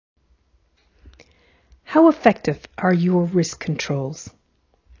How effective are your risk controls?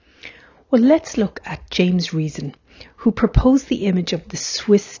 Well, let's look at James Reason, who proposed the image of the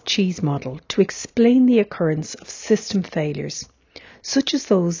Swiss cheese model to explain the occurrence of system failures, such as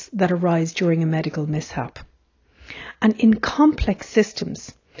those that arise during a medical mishap. And in complex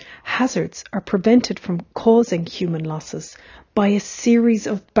systems, hazards are prevented from causing human losses by a series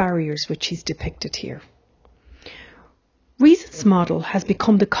of barriers which he's depicted here. Reason's model has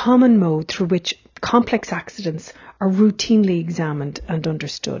become the common mode through which complex accidents are routinely examined and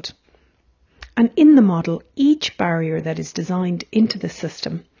understood. And in the model, each barrier that is designed into the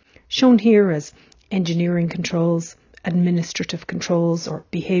system, shown here as engineering controls, administrative controls or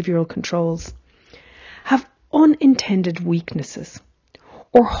behavioural controls, have unintended weaknesses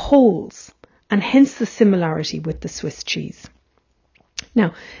or holes, and hence the similarity with the Swiss cheese.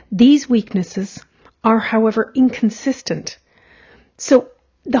 Now, these weaknesses are, however, inconsistent. So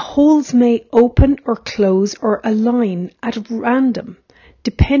the holes may open or close or align at random,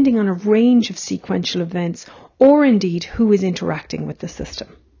 depending on a range of sequential events or indeed who is interacting with the system.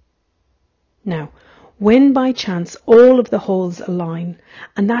 Now, when by chance all of the holes align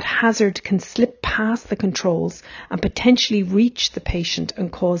and that hazard can slip past the controls and potentially reach the patient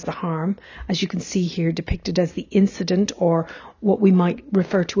and cause the harm, as you can see here depicted as the incident or what we might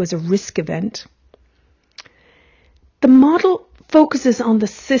refer to as a risk event, the model focuses on the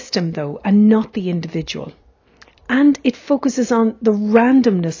system though and not the individual. And it focuses on the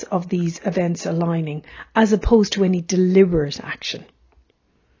randomness of these events aligning as opposed to any deliberate action.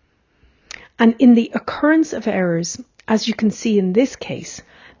 And in the occurrence of errors, as you can see in this case,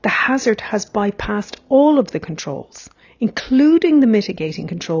 the hazard has bypassed all of the controls, including the mitigating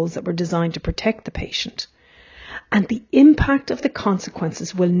controls that were designed to protect the patient. And the impact of the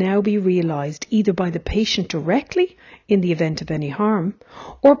consequences will now be realised either by the patient directly in the event of any harm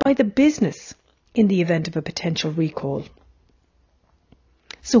or by the business in the event of a potential recall.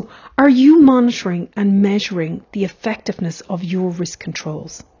 So, are you monitoring and measuring the effectiveness of your risk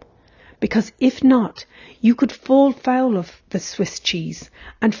controls? Because if not, you could fall foul of the Swiss cheese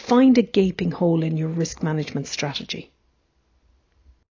and find a gaping hole in your risk management strategy.